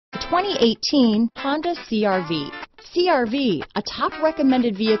2018 Honda CR-V. CR-V, a top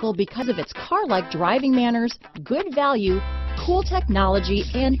recommended vehicle because of its car-like driving manners, good value, cool technology,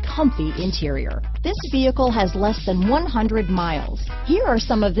 and comfy interior. This vehicle has less than 100 miles. Here are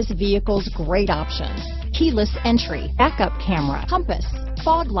some of this vehicle's great options: keyless entry, backup camera, compass,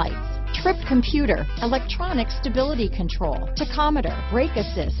 fog lights, trip computer, electronic stability control, tachometer, brake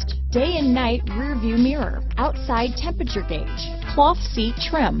assist, day and night rear view mirror, outside temperature gauge, cloth seat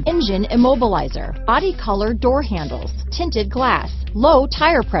trim, engine immobilizer, body color door handles, tinted glass, low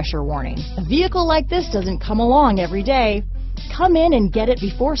tire pressure warning. A vehicle like this doesn't come along every day. Come in and get it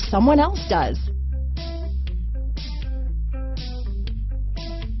before someone else does.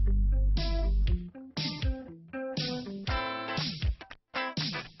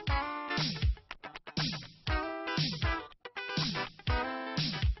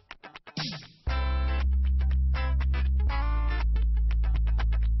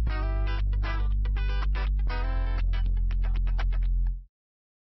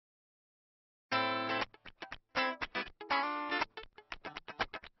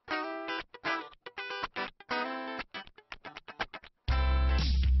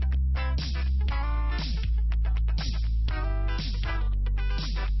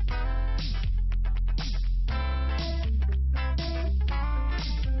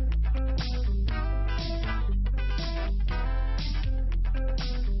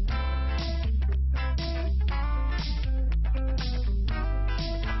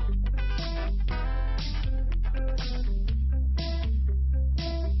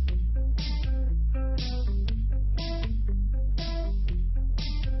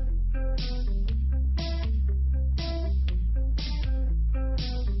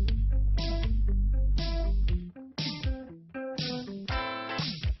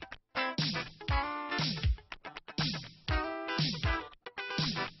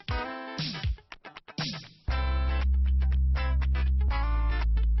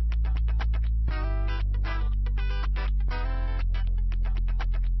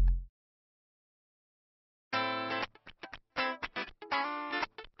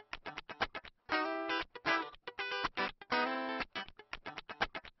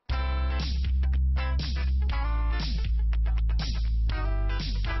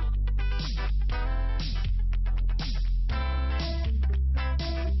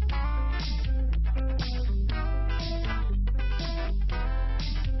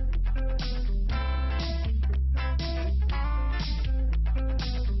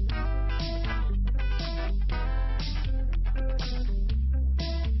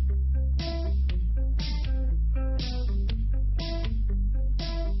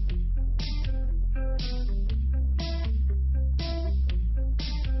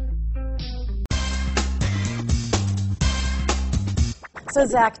 So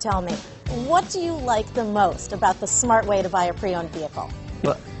Zach, tell me, what do you like the most about the smart way to buy a pre-owned vehicle?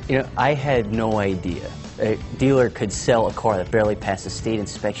 Well, I had no idea a dealer could sell a car that barely passed the state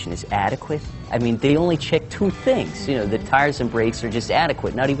inspection as adequate. I mean, they only check two things. The tires and brakes are just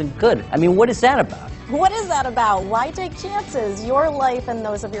adequate, not even good. I mean, what is that about? What is that about? Why take chances? Your life and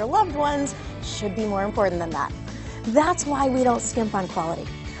those of your loved ones should be more important than that. That's why we don't skimp on quality.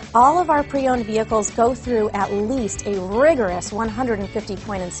 All of our pre-owned vehicles go through at least a rigorous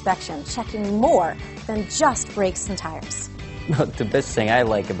 150-point inspection, checking more than just brakes and tires. The best thing I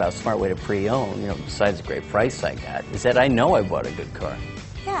like about Smart Way to Pre-Own, besides the great price I got, is that I know I bought a good car.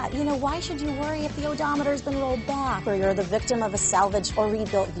 Yeah, why should you worry if the odometer's been rolled back, or you're the victim of a salvaged or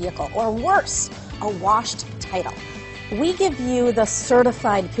rebuilt vehicle, or worse, a washed title? We give you the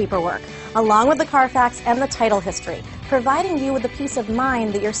certified paperwork, along with the Carfax and the title history, providing you with the peace of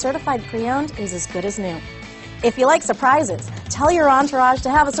mind that your certified pre-owned is as good as new. If you like surprises, tell your entourage to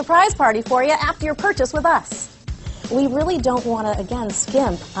have a surprise party for you after your purchase with us. We really don't want to, again,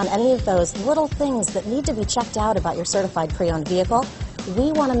 skimp on any of those little things that need to be checked out about your certified pre-owned vehicle.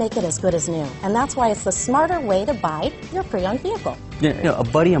 We want to make it as good as new, and that's why it's the smarter way to buy your pre-owned vehicle. A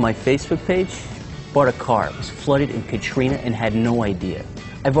buddy on my Facebook page bought a car. It was flooded in Katrina and had no idea.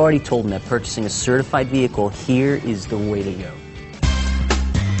 I've already told him that purchasing a certified vehicle here is the way to go.